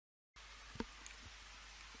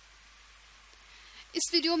इस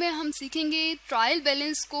वीडियो में हम सीखेंगे ट्रायल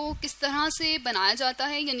बैलेंस को किस तरह से बनाया जाता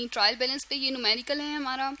है। यानी ट्रायल बैलेंस पे ये न्यूमेरिकल है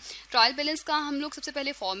हमारा। ट्रायल बैलेंस का हम लोग सबसे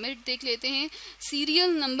पहले फॉर्मेट देख लेते हैं।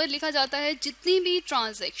 सीरियल नंबर लिखा जाता है जितनी भी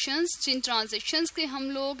ट्रांजैक्शंस, जिन ट्रांजैक्शंस के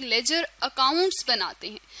हम लोग लेजर अकाउंट्स बनाते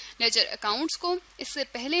हैं। लेजर अकाउंट्स को इससे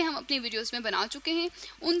पहले हम अपनी वीडियोस में बना चुके हैं।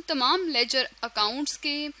 उन तमाम लेजर अकाउंट्स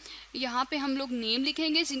के यहाँ पे हम लोग नेम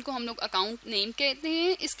लिखेंगे जिनको हम लोग अकाउंट नेम कहते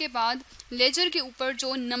हैं। इसके बाद लेजर के ऊपर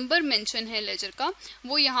जो नंबर मेंशन है लेजर का,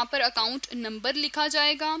 वो यहाँ पर अकाउंट नंबर लिखा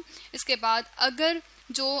जाएगा। इसके बाद अगर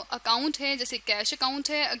जो अकाउंट है, जैसे कैश अकाउंट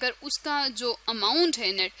है, अगर उसका जो अमाउंट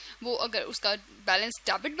है नेट, वो अगर उसका बैलेंस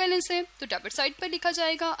डेबिट बैलेंस है तो डेबिट साइड पर लिखा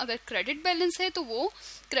जाएगा। अगर क्रेडिट बैलेंस है तो वो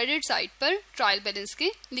क्रेडिट साइड पर ट्रायल बैलेंस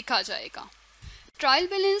के लिखा जाएगा। ट्रायल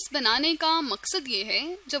बैलेंस बनाने का मकसद ये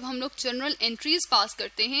है, जब हम लोग जनरल एंट्रीज पास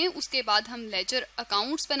करते हैं उसके बाद हम लेजर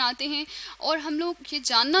अकाउंट्स बनाते हैं और हम लोग ये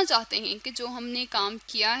जानना चाहते हैं कि जो हमने काम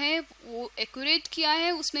किया है वो एक्यूरेट किया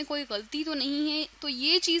है, उसमें कोई गलती तो नहीं है। तो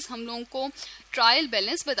ये चीज़ हम लोगों को ट्रायल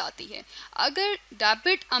बैलेंस बताती है। अगर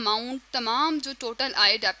डेबिट अमाउंट तमाम जो टोटल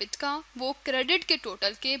आए डेबिट का वो क्रेडिट के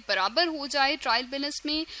टोटल के बराबर हो जाए ट्रायल बैलेंस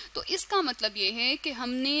में, तो इसका मतलब ये है कि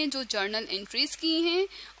हमने जो जर्नल एंट्रीज की हैं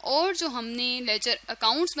और जो हमने लेजर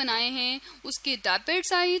अकाउंट्स बनाए हैं उसके डेबिट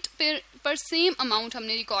साइड पर सेम अमाउंट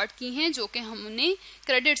हमने रिकॉर्ड की हैं जो कि हमने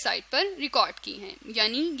क्रेडिट साइड पर रिकॉर्ड की हैं।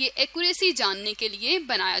 यानी ये एक्यूरेसी जानने के लिए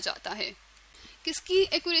बनाया जाता है। किसकी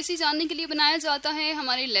एक्यूरेसी जानने के लिए बनाया जाता है?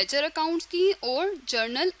 हमारे लेजर अकाउंट्स की और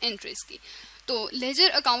जर्नल एंट्रीज की। तो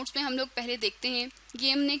लेजर अकाउंट्स में हम लोग पहले देखते हैं,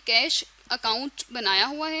 ये हमने कैश अकाउंट बनाया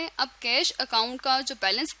हुआ है। अब कैश अकाउंट का जो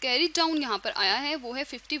बैलेंस कैरी डाउन यहाँ पर आया है वो है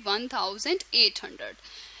 51,800।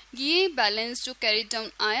 ये बैलेंस जो कैरी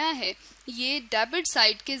डाउन आया है ये डेबिट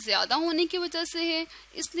साइड के ज़्यादा होने की वजह से है,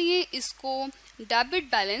 इसलिए इसको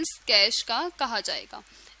डेबिट बैलेंस कैश का कहा जाएगा।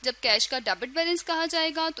 जब कैश का डेबिट बैलेंस कहा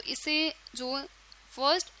जाएगा तो इसे जो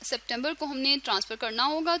 1 सितंबर को हमने ट्रांसफ़र करना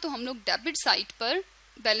होगा तो हम लोग डेबिट साइड पर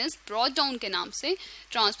बैलेंस ब्रॉट डाउन के नाम से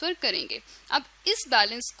ट्रांसफ़र करेंगे। अब इस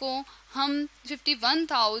बैलेंस को हम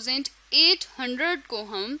 51,800 को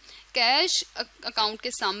हम कैश अकाउंट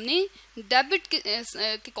के सामने डेबिट के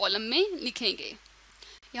कॉलम में लिखेंगे।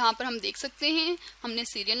 यहाँ पर हम देख सकते हैं हमने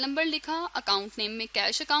सीरियल नंबर लिखा, अकाउंट नेम में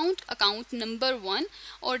कैश अकाउंट, अकाउंट नंबर 1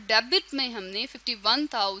 और डेबिट में हमने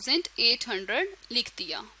 51,800 लिख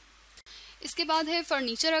दिया। इसके बाद है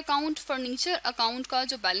फर्नीचर अकाउंट। फर्नीचर अकाउंट का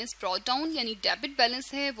जो बैलेंस ब्रॉट डाउन यानी डेबिट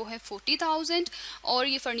बैलेंस है वो है 40,000 और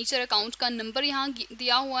ये फर्नीचर अकाउंट का नंबर यहाँ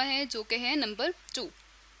दिया हुआ है जो कि है नंबर 2।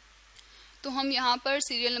 तो हम यहाँ पर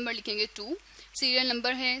सीरियल नंबर लिखेंगे 2। सीरियल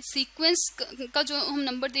नंबर है, सीक्वेंस का जो हम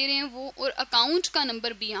नंबर दे रहे हैं वो, और अकाउंट का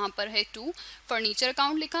नंबर भी यहाँ पर है 2। फर्नीचर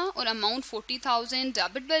अकाउंट लिखा और अमाउंट 40,000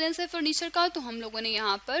 डेबिट बैलेंस है फर्नीचर का, तो हम लोगों ने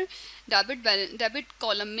यहाँ पर डेबिट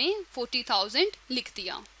कॉलम में 40,000 लिख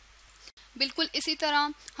दिया। बिल्कुल इसी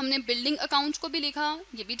तरह हमने बिल्डिंग अकाउंट को भी लिखा,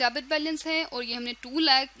 ये भी डेबिट बैलेंस है और ये हमने 2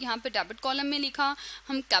 लाख यहाँ पे डेबिट कॉलम में लिखा।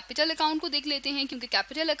 हम कैपिटल अकाउंट को देख लेते हैं क्योंकि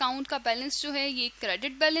कैपिटल अकाउंट का बैलेंस जो है ये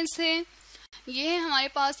क्रेडिट बैलेंस है। ये है हमारे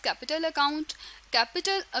पास कैपिटल अकाउंट।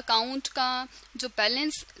 कैपिटल अकाउंट का जो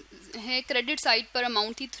बैलेंस है क्रेडिट साइड पर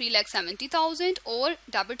अमाउंट थी 3,70,000 और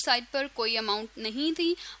डेबिट साइड पर कोई अमाउंट नहीं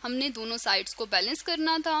थी, हमने दोनों साइड्स को बैलेंस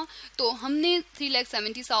करना था तो हमने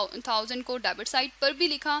 3,70,000 को डेबिट साइड पर भी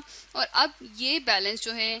लिखा। और अब ये बैलेंस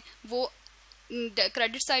जो है वो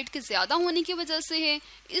क्रेडिट साइड के ज़्यादा होने की वजह से है,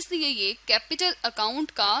 इसलिए ये कैपिटल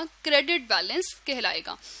अकाउंट का क्रेडिट बैलेंस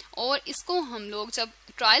कहलाएगा। और इसको हम लोग जब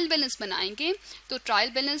ट्रायल बैलेंस बनाएंगे तो ट्रायल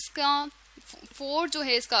बैलेंस का 4 जो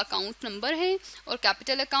है इसका अकाउंट नंबर है और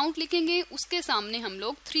कैपिटल अकाउंट लिखेंगे, उसके सामने हम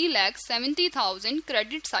लोग 3,70,000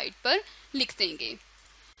 क्रेडिट साइड पर लिख देंगे।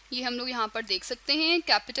 ये हम लोग यहाँ पर देख सकते हैं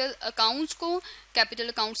कैपिटल अकाउंट्स को। Capital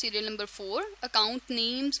account serial number 4, account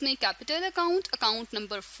names में कैपिटल अकाउंट, अकाउंट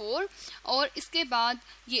नंबर 4 और इसके बाद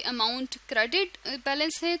ये अमाउंट क्रेडिट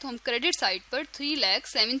बैलेंस है तो हम क्रेडिट साइड पर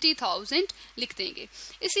 3,70,000 लिख देंगे।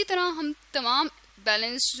 इसी तरह हम तमाम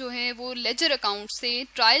बैलेंस जो है वो लेजर अकाउंट से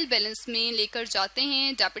ट्रायल बैलेंस में लेकर जाते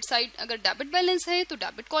हैं। डेबिट साइड अगर डेबिट बैलेंस है तो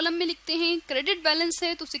डेबिट कॉलम में लिखते हैं, क्रेडिट बैलेंस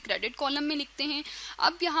है तो उसे क्रेडिट कॉलम में लिखते हैं।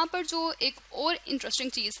 अब यहाँ पर जो एक और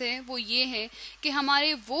इंटरेस्टिंग चीज़ है वो ये है कि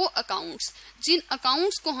हमारे वो अकाउंट्स जिन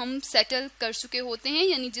अकाउंट्स को हम सेटल कर चुके होते हैं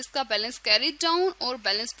यानी जिसका बैलेंस कैरी डाउन और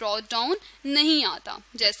बैलेंस ब्रॉट डाउन नहीं आता,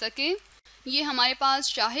 जैसा कि ये हमारे पास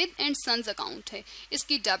शाहिद एंड सन्स अकाउंट है,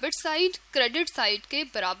 इसकी डेबिट साइड क्रेडिट साइड के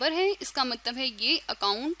बराबर है। इसका मतलब है ये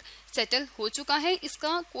अकाउंट सेटल हो चुका है,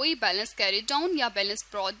 इसका कोई बैलेंस कैरी डाउन या balance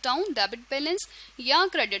brought down, debit balance या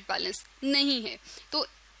क्रेडिट बैलेंस नहीं है। तो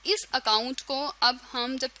इस अकाउंट को अब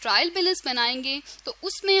हम जब ट्रायल बैलेंस बनाएंगे तो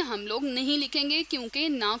उसमें हम लोग नहीं लिखेंगे क्योंकि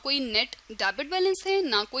ना कोई नेट डेबिट बैलेंस है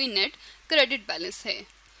ना कोई नेट क्रेडिट बैलेंस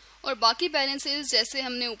है। और बाकी बैलेंसेस जैसे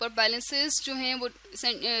हमने ऊपर बैलेंसेस जो हैं वो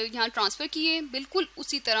यहाँ ट्रांसफ़र किए, बिल्कुल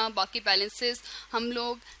उसी तरह बाकी बैलेंसेस हम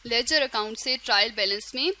लोग लेजर अकाउंट से ट्रायल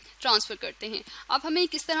बैलेंस में ट्रांसफ़र करते हैं। अब हमें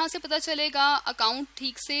किस तरह से पता चलेगा अकाउंट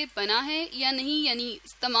ठीक से बना है या नहीं, यानी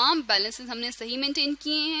तमाम बैलेंसेस हमने सही मेंटेन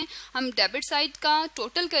किए हैं। हम डेबिट साइड का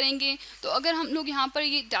टोटल करेंगे, तो अगर हम लोग यहाँ पर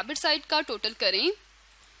ये डेबिट साइड का टोटल करें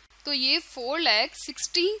तो ये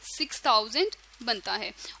 4,66,000 बनता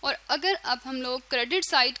है। और अगर अब हम लोग क्रेडिट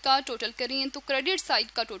साइड का टोटल करें तो क्रेडिट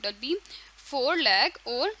साइड का टोटल भी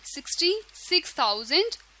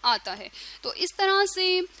 4,66,000 आता है। तो इस तरह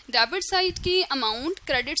से डेबिट साइड की अमाउंट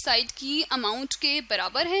क्रेडिट साइड की अमाउंट के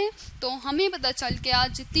बराबर है। तो हमें पता चल गया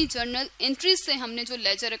जितनी जर्नल एंट्रीज से हमने जो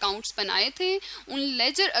लेजर अकाउंट्स बनाए थे, उन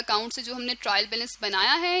लेजर अकाउंट से जो हमने ट्रायल बैलेंस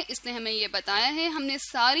बनाया है, इसने हमें ये बताया है हमने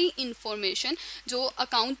सारी इंफॉर्मेशन जो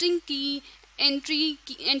अकाउंटिंग की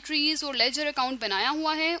एंट्रीज और लेजर अकाउंट बनाया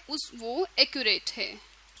हुआ है वो एक्यूरेट है।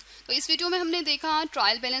 तो इस वीडियो में हमने देखा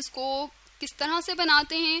ट्रायल बैलेंस को किस तरह से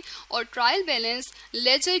बनाते हैं और ट्रायल बैलेंस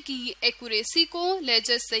लेजर की एक्यूरेसी को,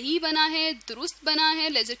 लेजर सही बना है, दुरुस्त बना है,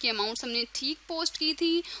 लेजर की अमाउंट्स हमने ठीक पोस्ट की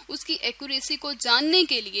थी, उसकी एक्यूरेसी को जानने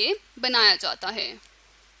के लिए बनाया जाता है।